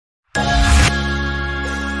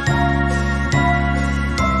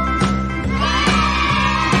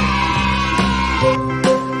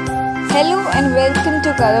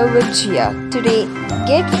to color with Jiya. Today,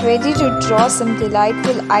 get ready to draw some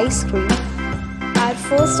delightful ice cream. Our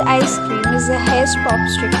first ice cream is a hash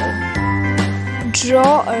popsicle.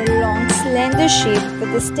 Draw a long slender shape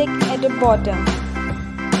with a stick at the bottom.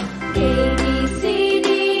 A, B, C, D,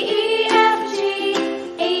 E, F, G,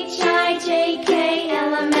 H, I, J, K,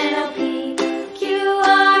 L, M, N, O, P, Q,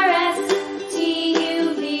 R, S, T,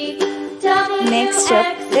 U, V, W, Next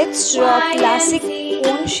up, let's draw a classic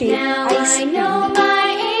cone-shaped ice cream. Now I know my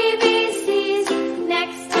ABCs.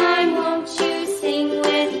 Next time, won't you sing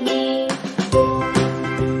with me?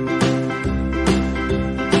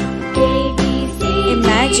 A, B, C,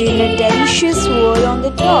 Imagine a delicious swirl on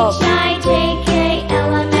the top. H, I, J, K,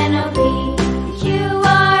 L, M, N, O, P, Q,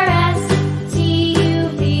 R, S, T, U,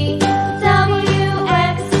 V, W,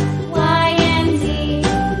 X, Y, and Z.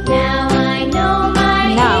 Now I know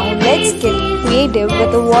my Now let's get creative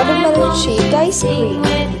with a watermelon-shaped ice cream.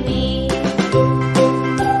 with me.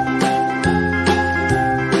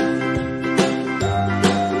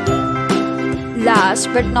 Last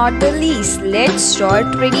but not the least, let's draw a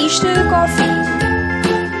traditional coffee.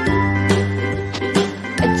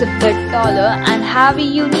 It's a bit taller and have a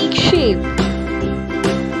unique shape.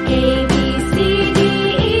 A, B, C, D,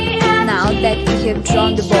 E, F, Now that we have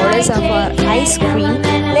drawn the borders of our ice cream,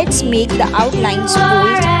 let's make the outlines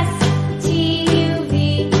bold. S, T, U,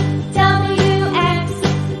 V, W, X,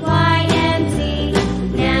 Y, and Z.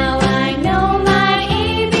 Now I know my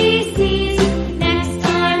ABCs. Next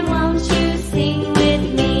time, won't you sing with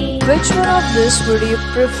me? Which one of this would you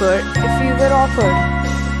prefer if you were offered?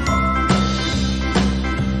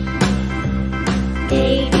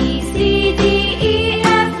 A, B, C, D, E,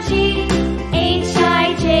 F, G, H,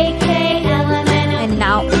 I, J, K, L, M, N, O, P, And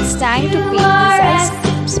now it's time to